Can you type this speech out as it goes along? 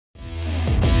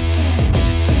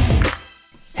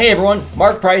Hey everyone,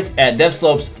 Mark Price at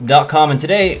devslopes.com, and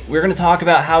today we're going to talk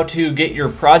about how to get your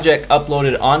project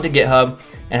uploaded onto GitHub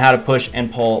and how to push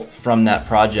and pull from that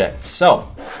project. So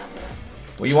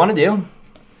what you want to do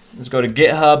is go to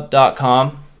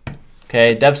github.com.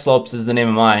 Okay, devslopes is the name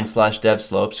of mine,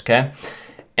 /devslopes, okay?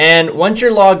 And once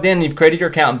you're logged in, you've created your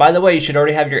account, and by the way, you should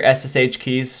already have your SSH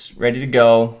keys ready to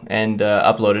go and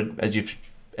uploaded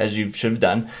as you should have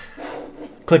done.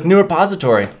 Click New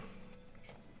Repository.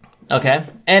 Okay,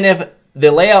 and if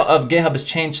the layout of GitHub has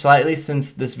changed slightly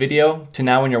since this video to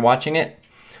now when you're watching it,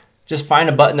 just find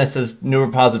a button that says New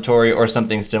Repository or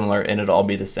something similar and it'll all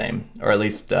be the same, or at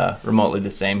least remotely the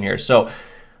same here. So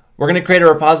we're going to create a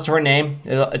repository name.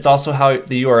 It's also how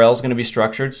the URL is going to be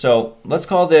structured. So let's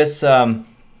call this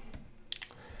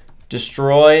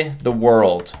Destroy the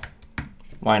World.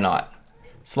 Why not?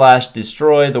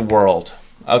 /destroy the world.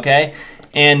 Okay,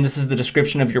 and this is the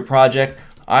description of your project.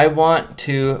 I want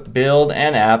to build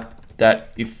an app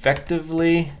that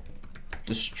effectively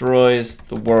destroys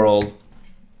the world.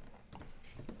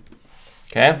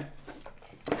 Okay.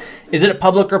 Is it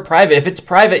public or private? If it's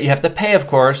private, you have to pay, of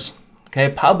course. Okay,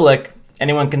 public,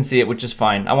 anyone can see it, which is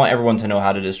fine. I want everyone to know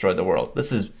how to destroy the world.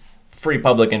 This is free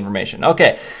public information.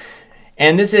 Okay,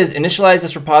 and this is initialize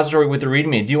this repository with a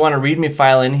README. Do you want a README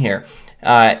file in here?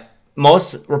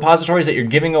 Most repositories that you're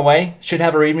giving away should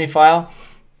have a README file.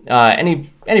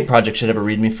 Any project should have a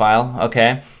README file,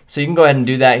 okay? So you can go ahead and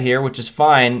do that here, which is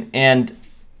fine. And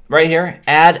right here,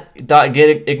 add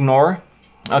 .gitignore,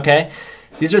 okay?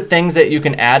 These are things that you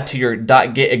can add to your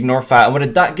 .gitignore file. And what a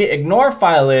 .gitignore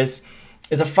file is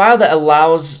a file that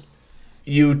allows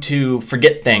you to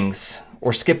forget things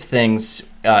or skip things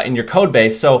in your code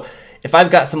base. So if I've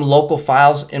got some local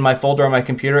files in my folder on my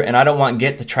computer and I don't want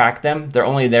Git to track them, they're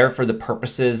only there for the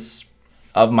purposes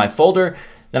of my folder,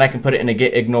 then I can put it in a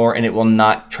gitignore and it will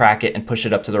not track it and push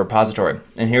it up to the repository.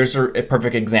 And here's a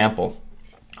perfect example.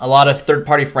 A lot of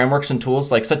third-party frameworks and tools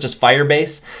such as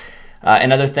Firebase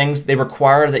and other things, they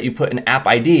require that you put an app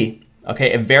ID,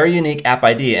 okay, a very unique app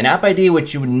ID. An app ID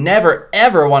which you would never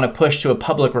ever want to push to a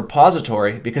public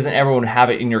repository because then everyone would have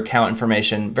it in your account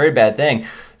information. Very bad thing.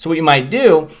 So what you might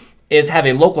do is have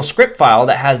a local script file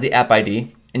that has the app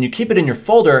ID and you keep it in your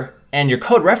folder and your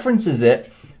code references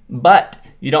it, but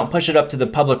you don't push it up to the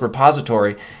public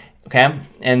repository, okay?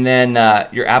 And then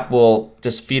your app will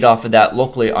just feed off of that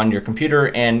locally on your computer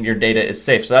and your data is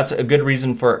safe. So that's a good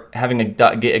reason for having a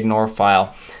 .gitignore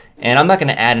file. And I'm not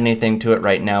gonna add anything to it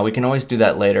right now. We can always do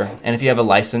that later. And if you have a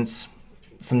license,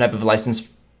 some type of license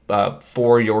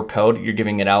for your code, you're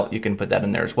giving it out, you can put that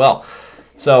in there as well.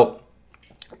 So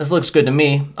this looks good to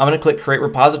me. I'm gonna click Create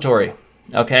Repository,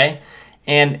 okay?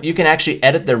 And you can actually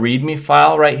edit the README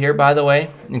file right here, by the way,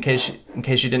 in case you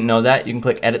didn't know that. You can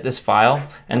click Edit this file,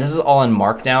 and this is all in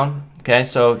Markdown, okay?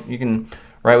 So you can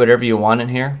write whatever you want in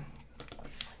here.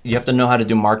 You have to know how to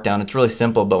do Markdown. It's really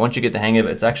simple, but once you get the hang of it,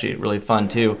 it's actually really fun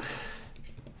too.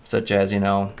 Such as, you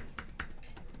know,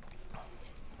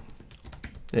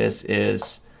 this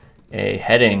is a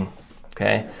heading,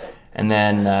 okay? And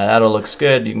then that all looks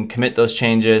good. You can commit those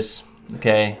changes,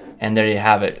 okay? And there you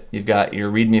have it. You've got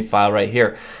your README file right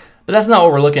here. But that's not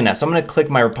what we're looking at. So I'm going to click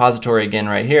my repository again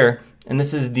right here. And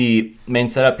this is the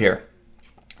main setup here.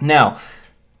 Now,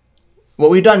 what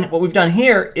we've done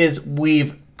here is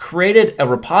we've created a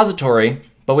repository,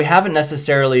 but we haven't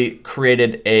necessarily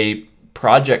created a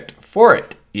project for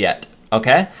it yet.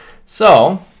 Okay?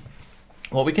 So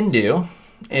what we can do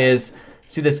is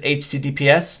see this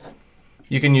HTTPS.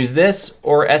 You can use this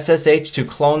or SSH to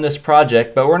clone this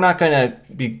project, but we're not going to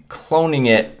be cloning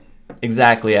it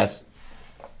exactly as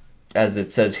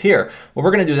it says here. What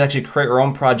we're going to do is actually create our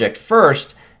own project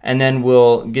first, and then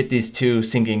we'll get these two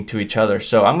syncing to each other.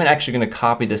 So I'm actually going to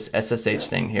copy this SSH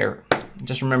thing here.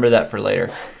 Just remember that for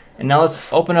later. And now let's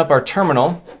open up our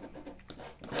terminal,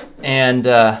 and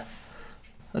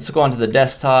let's go onto the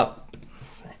desktop.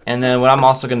 And then what I'm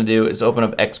also going to do is open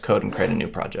up Xcode and create a new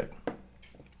project.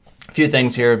 A few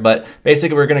things here, but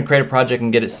basically we're going to create a project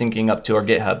and get it syncing up to our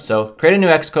GitHub. So create a new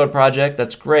Xcode project,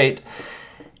 that's great.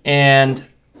 And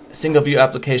single view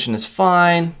application is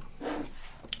fine.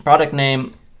 Product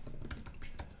name,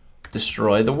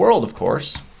 destroy the world, of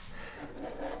course.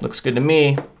 Looks good to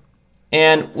me.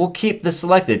 And we'll keep this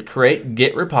selected, create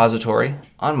Git repository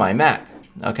on my Mac,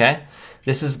 okay?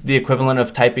 This is the equivalent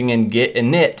of typing in git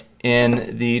init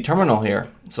in the terminal here.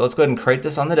 So let's go ahead and create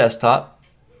this on the desktop,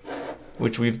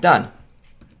 which we've done.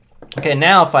 Okay,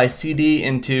 now if I cd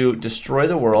into destroy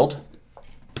the world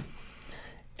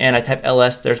and I type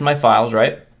ls, there's my files,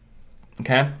 right?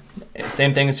 Okay,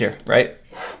 same thing as here, right?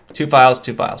 Two files,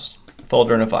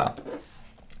 folder and a file.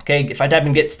 Okay, if I type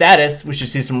in git status, we should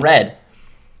see some red.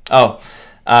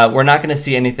 We're not going to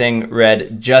see anything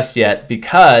red just yet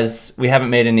because we haven't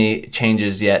made any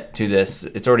changes yet to this.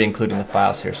 It's already including the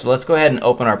files here. So let's go ahead and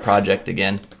open our project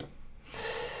again.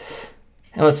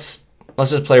 And let's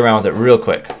just play around with it real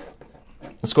quick.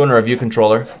 Let's go into our view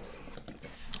controller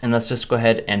and let's just go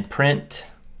ahead and print.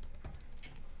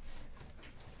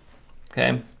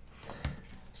 Okay.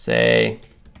 Say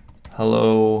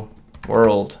hello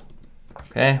world.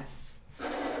 Okay.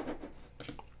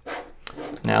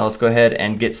 Now let's go ahead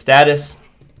and get status.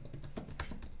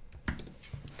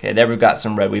 Okay, there we've got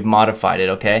some red. We've modified it,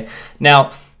 okay?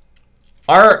 Now,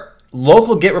 our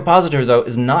local Git repository, though,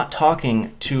 is not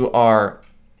talking to our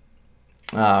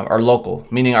local,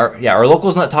 meaning our local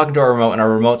is not talking to our remote, and our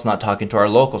remote's not talking to our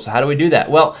local. So how do we do that?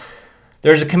 Well,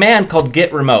 there's a command called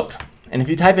git remote. And if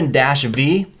you type in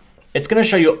 -v, it's going to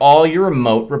show you all your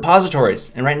remote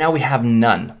repositories. And right now we have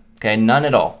none, okay? None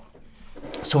at all.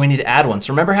 So we need to add one.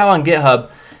 So remember how on GitHub,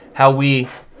 how we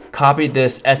copied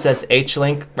this SSH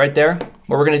link right there?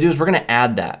 What we're going to do is we're going to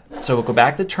add that. So we'll go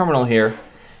back to terminal here.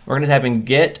 We're going to type in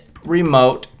git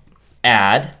remote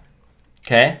add,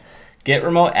 okay? Git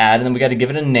remote add, and then we got to give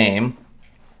it a name.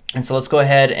 And so let's go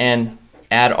ahead and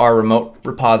add our remote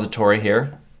repository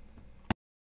here.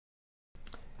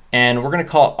 And we're going to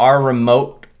call our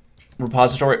remote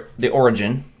repository the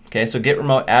origin. Okay, so git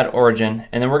remote add origin,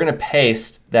 and then we're going to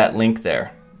paste that link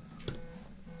there.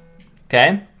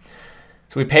 Okay,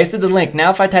 so we pasted the link. Now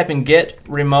if I type in git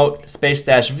remote space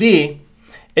 -v,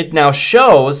 it now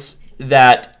shows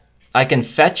that I can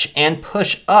fetch and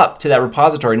push up to that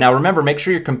repository. Now remember, make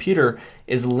sure your computer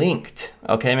is linked.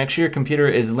 Okay, make sure your computer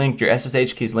is linked, your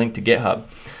SSH key is linked to GitHub.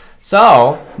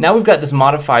 So now we've got this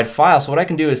modified file. So what I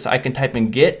can do is I can type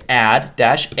in git add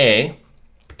 -a,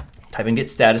 type in git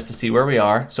status to see where we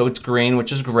are. So it's green,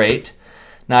 which is great.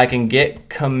 Now I can git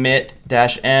commit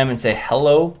 -m and say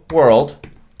hello world.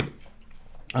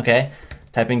 Okay,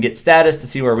 type in git status to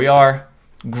see where we are.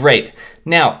 Great.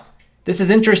 Now, this is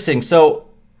interesting. So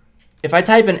if I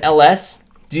type in ls,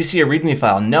 do you see a README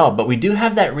file? No, but we do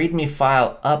have that README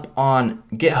file up on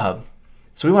GitHub.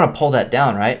 So we want to pull that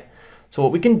down, right? So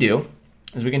what we can do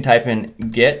is we can type in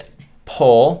git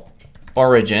pull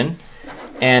origin,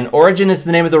 and origin is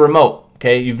the name of the remote.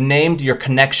 Okay, you've named your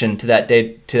connection to that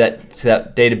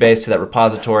database, to that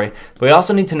repository. But we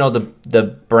also need to know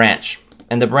the branch,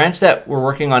 and the branch that we're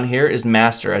working on here is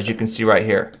master, as you can see right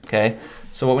here. Okay,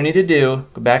 so what we need to do,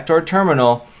 go back to our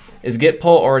terminal, is git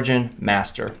pull origin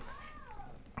master.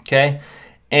 Okay,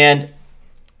 and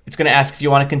it's going to ask if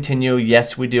you want to continue.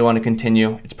 Yes, we do want to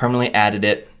continue. It's permanently added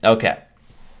it. Okay.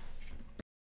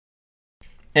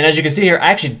 And as you can see here,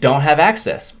 I actually don't have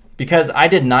access because I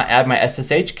did not add my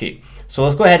SSH key. So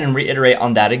let's go ahead and reiterate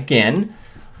on that again.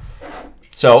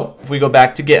 So if we go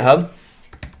back to GitHub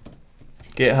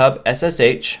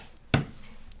SSH,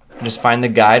 just find the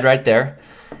guide right there.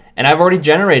 And I've already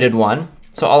generated one.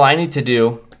 So all I need to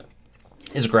do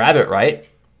is grab it, right?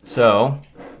 So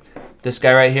this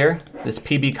guy right here, this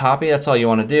PB copy, that's all you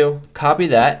want to do. Copy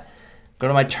that, go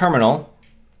to my terminal.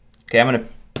 Okay, I'm going to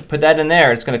put that in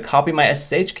there. It's going to copy my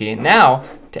SSH key. Now,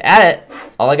 to add it,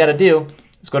 all I got to do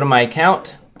is go to my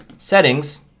account,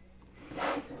 settings,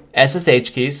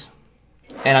 SSH keys,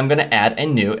 and I'm going to add a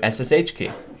new SSH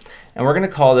key. And we're going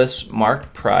to call this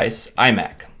Mark Price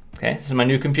iMac. Okay, this is my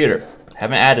new computer.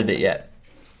 Haven't added it yet.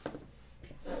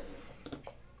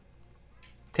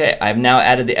 Okay, I've now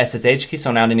added the SSH key,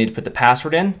 so now I need to put the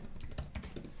password in.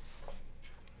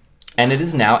 And it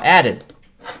is now added.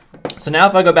 So now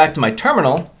if I go back to my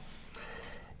terminal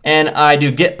and I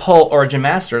do git pull origin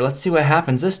master, let's see what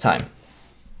happens this time.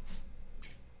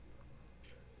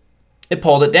 It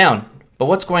pulled it down. But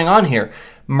what's going on here?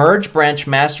 Merge branch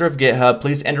master of GitHub.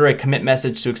 Please enter a commit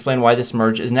message to explain why this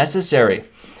merge is necessary.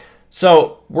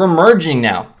 So we're merging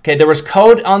now. Okay, there was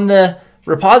code on the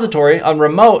repository on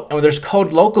remote, and there's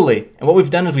code locally. And what we've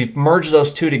done is we've merged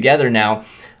those two together now.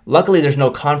 Luckily, there's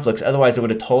no conflicts. Otherwise, it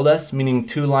would have told us, meaning or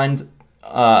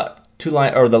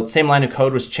the same line of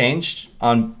code was changed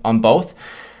on both.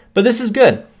 But this is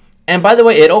good. And by the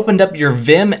way, it opened up your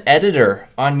Vim editor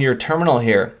on your terminal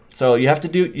here. So you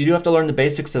do have to learn the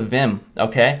basics of Vim,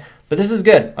 okay? But this is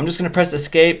good. I'm just going to press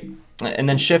escape and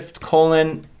then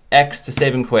Shift:\X to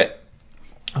save and quit.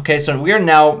 Okay, so we are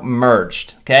now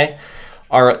merged, okay?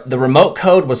 The remote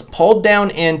code was pulled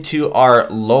down into our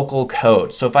local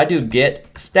code. So if I do git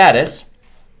status,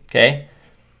 okay,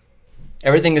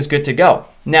 everything is good to go.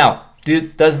 Now,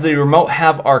 does the remote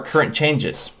have our current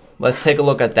changes? Let's take a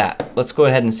look at that. Let's go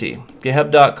ahead and see.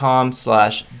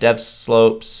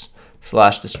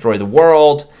 github.com/devslopes/destroy the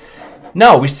world.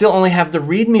 No, we still only have the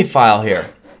README file here.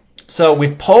 So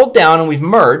we've pulled down and we've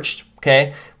merged.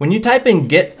 okay? When you type in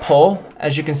git pull,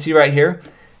 as you can see right here,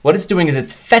 what it's doing is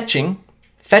it's fetching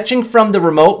from the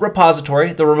remote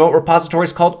repository. The remote repository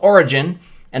is called origin,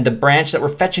 and the branch that we're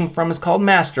fetching from is called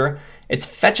master. It's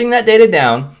fetching that data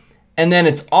down, and then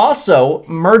it's also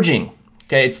merging.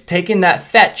 Okay, it's taking that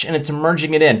fetch and it's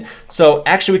merging it in. So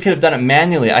actually we could have done it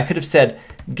manually. I could have said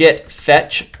git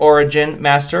fetch origin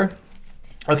master.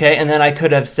 Okay, and then I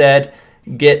could have said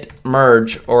git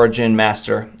merge origin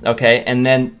master. Okay, and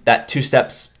then that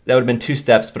would have been 2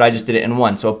 steps, but I just did it in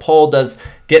one. So a pull does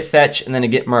git fetch and then a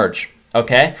git merge.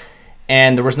 Okay,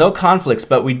 and there was no conflicts,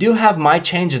 but we do have my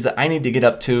changes that I need to get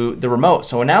up to the remote.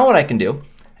 So now what I can do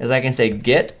is I can say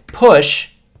git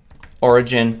push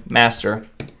origin master,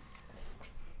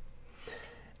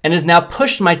 and has now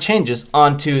pushed my changes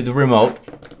onto the remote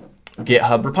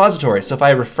GitHub repository. So if I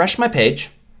refresh my page,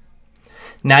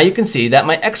 now you can see that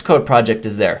my Xcode project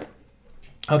is there.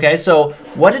 Okay, so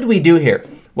what did we do here?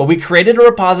 Well, we created a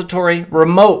repository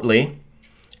remotely,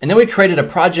 and then we created a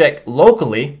project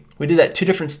locally. We did that 2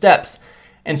 different steps.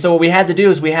 And so what we had to do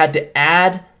is we had to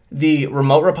add the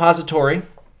remote repository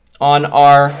on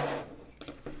our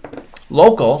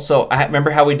local. So I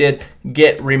remember how we did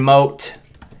git remote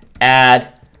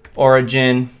add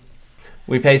origin.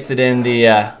 We pasted in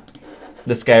the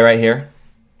this guy right here.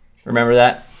 Remember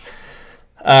that?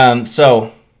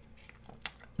 So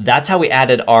that's how we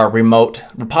added our remote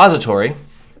repository.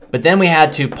 But then we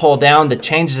had to pull down the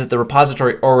changes that the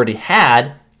repository already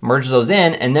had, merge those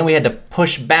in, and then we had to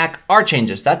push back our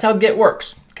changes. That's how Git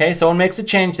works. Okay, someone makes a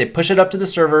change, they push it up to the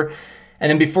server, and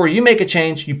then before you make a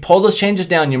change, you pull those changes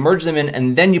down, you merge them in,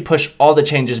 and then you push all the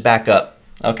changes back up.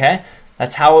 Okay,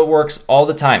 that's how it works all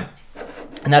the time.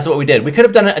 And that's what we did. We could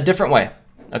have done it a different way.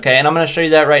 Okay, and I'm going to show you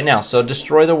that right now. So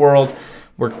destroy the world.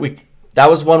 That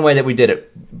was one way that we did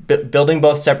it, building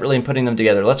both separately and putting them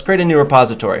together. Let's create a new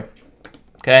repository.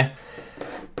 Okay,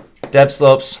 dev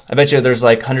slopes. I bet you there's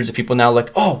like hundreds of people now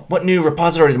like, oh, what new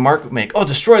repository did Mark make? Oh,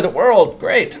 destroy the world.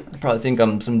 Great. I probably think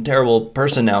I'm some terrible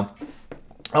person now.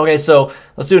 Okay, so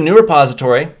let's do a new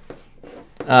repository.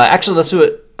 Actually, let's do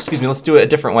it. Excuse me. Let's do it a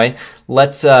different way.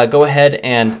 Let's go ahead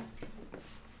and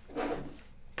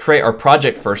create our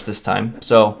project first this time.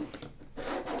 So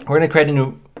we're going to create a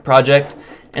new project,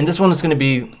 and this one is going to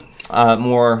be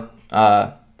more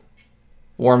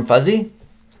warm fuzzy.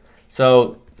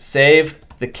 So save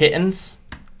the kittens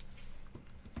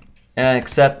and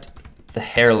accept the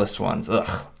hairless ones.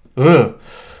 Ugh. Ugh.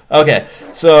 Okay,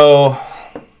 so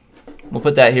we'll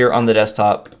put that here on the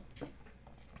desktop.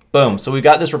 Boom. So we've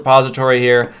got this repository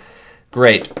here.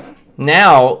 Great.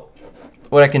 Now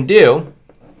what I can do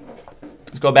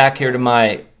is go back here to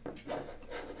my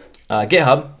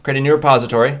GitHub, create a new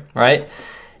repository, right?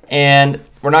 And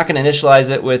we're not going to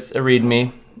initialize it with a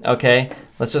README. Okay,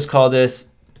 let's just call this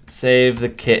save the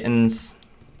kittens.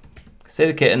 Save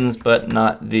the kittens, but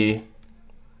not the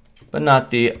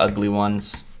ugly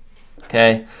ones.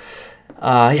 Okay.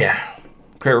 Yeah.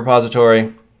 Create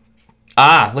repository.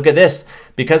 Ah, look at this.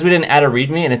 Because we didn't add a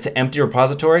README and it's an empty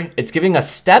repository, it's giving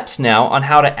us steps now on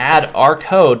how to add our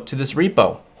code to this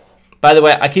repo. By the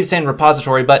way, I keep saying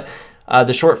repository, but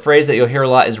the short phrase that you'll hear a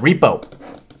lot is repo.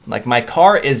 Like my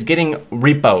car is getting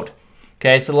repoed.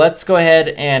 Okay, so let's go ahead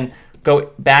and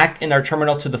go back in our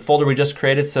terminal to the folder we just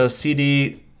created. So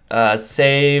cd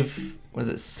save, what is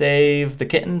it? Save the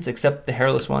kittens, except the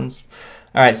hairless ones.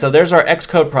 All right, so there's our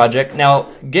Xcode project. Now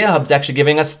GitHub's actually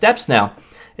giving us steps now.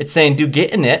 It's saying do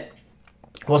git init.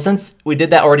 Well, since we did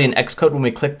that already in Xcode when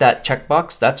we clicked that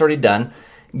checkbox, that's already done.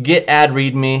 Git add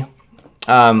readme.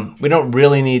 We don't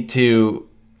really need to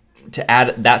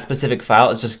add that specific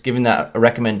file. It's just giving that a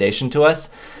recommendation to us.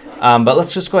 But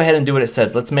let's just go ahead and do what it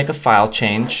says. Let's make a file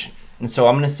change. And so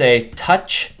I'm going to say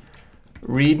touch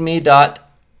readme.md.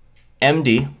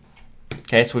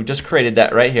 Okay, so we've just created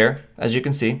that right here, as you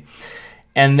can see.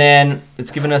 And then it's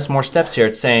giving us more steps here.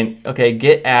 It's saying, okay,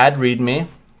 git add readme.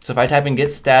 So if I type in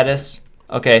git status,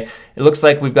 okay, it looks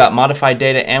like we've got modified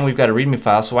data and we've got a readme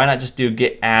file. So why not just do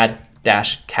git add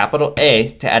dash capital A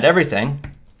to add everything.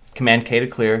 Command K to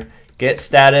clear. Git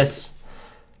status.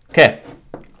 Okay,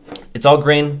 it's all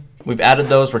green. We've added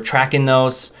those. We're tracking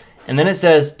those. And then it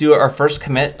says do our first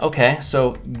commit. Okay,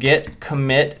 so git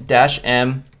commit dash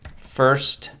M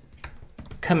first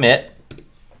commit.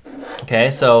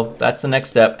 Okay, so that's the next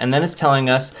step. And then it's telling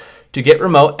us to git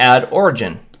remote add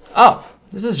origin. Oh,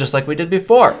 this is just like we did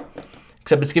before,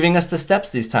 except it's giving us the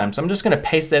steps these times. So I'm just going to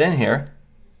paste that in here,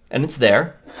 and it's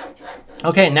there.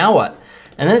 Okay, now what?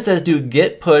 And then it says do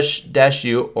git push dash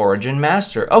U origin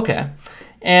master. Okay,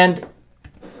 and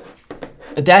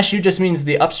a dash U just means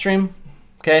the upstream.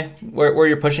 Okay, where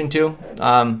you're pushing to.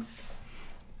 I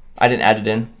didn't add it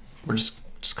in. We're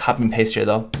just copy and paste here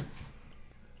though.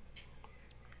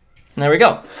 And there we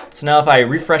go. So now if I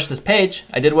refresh this page,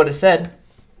 I did what it said.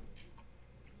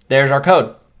 There's our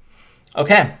code.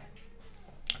 Okay,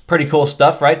 pretty cool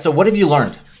stuff, right? So what have you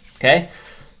learned? Okay,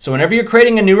 so whenever you're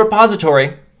creating a new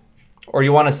repository or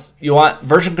you want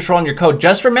version control in your code,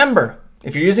 just remember,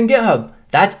 if you're using GitHub,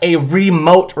 that's a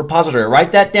remote repository.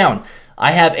 Write that down.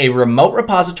 I have a remote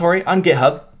repository on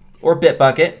GitHub or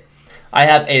Bitbucket. I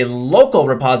have a local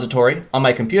repository on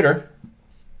my computer.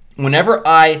 Whenever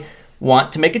I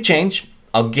want to make a change,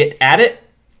 I'll git add it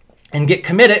and git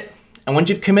commit it. And once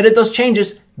you've committed those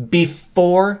changes,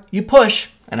 before you push,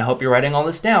 and I hope you're writing all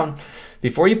this down,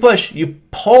 before you push, you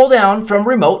pull down from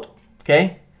remote,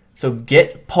 okay? So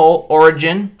git pull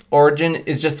origin. Origin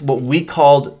is just what we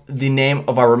called the name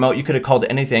of our remote. You could have called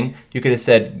it anything. You could have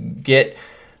said git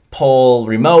pull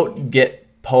remote, git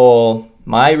pull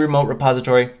my remote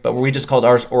repository, but we just called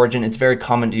ours origin. It's very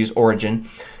common to use origin.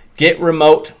 Git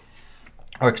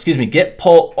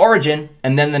pull origin,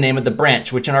 and then the name of the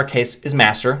branch, which in our case is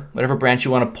master, whatever branch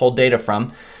you want to pull data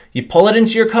from. You pull it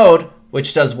into your code,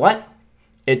 which does what?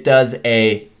 It does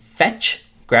a fetch,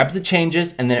 grabs the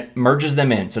changes, and then it merges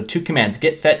them in. So two commands,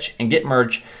 git fetch and git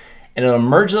merge, and it'll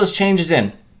merge those changes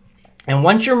in. And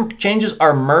once your changes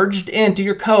are merged into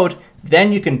your code,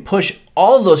 then you can push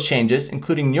all of those changes,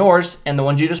 including yours and the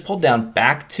ones you just pulled down,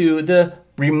 back to the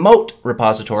remote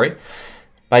repository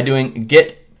by doing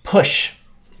git push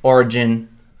origin,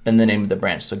 then the name of the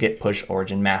branch. So git push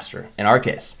origin master in our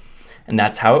case. And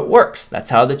that's how it works. That's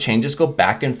how the changes go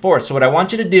back and forth. So what I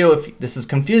want you to do, if this is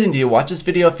confusing to you, watch this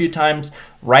video a few times,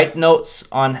 write notes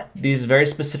on these very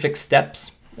specific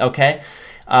steps, okay?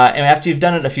 And after you've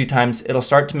done it a few times, it'll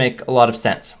start to make a lot of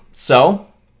sense. So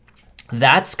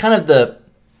that's kind of the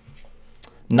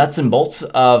nuts and bolts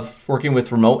of working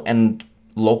with remote and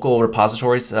local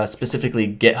repositories, specifically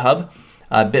GitHub.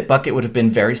 Bitbucket would have been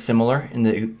very similar in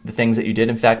the things that you did.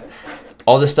 In fact,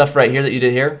 all this stuff right here that you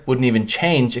did here wouldn't even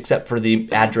change except for the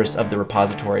address of the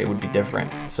repository. It would be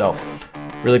different. So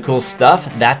really cool stuff.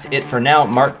 That's it for now.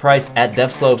 Mark Price at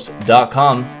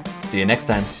devslopes.com. See you next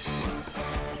time.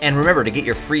 And remember, to get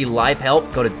your free live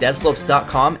help, go to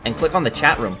devslopes.com and click on the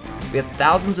chat room. We have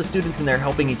thousands of students in there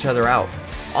helping each other out.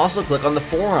 Also click on the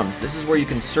forums. This is where you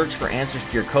can search for answers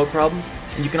to your code problems,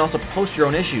 and you can also post your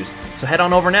own issues. So head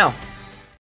on over now.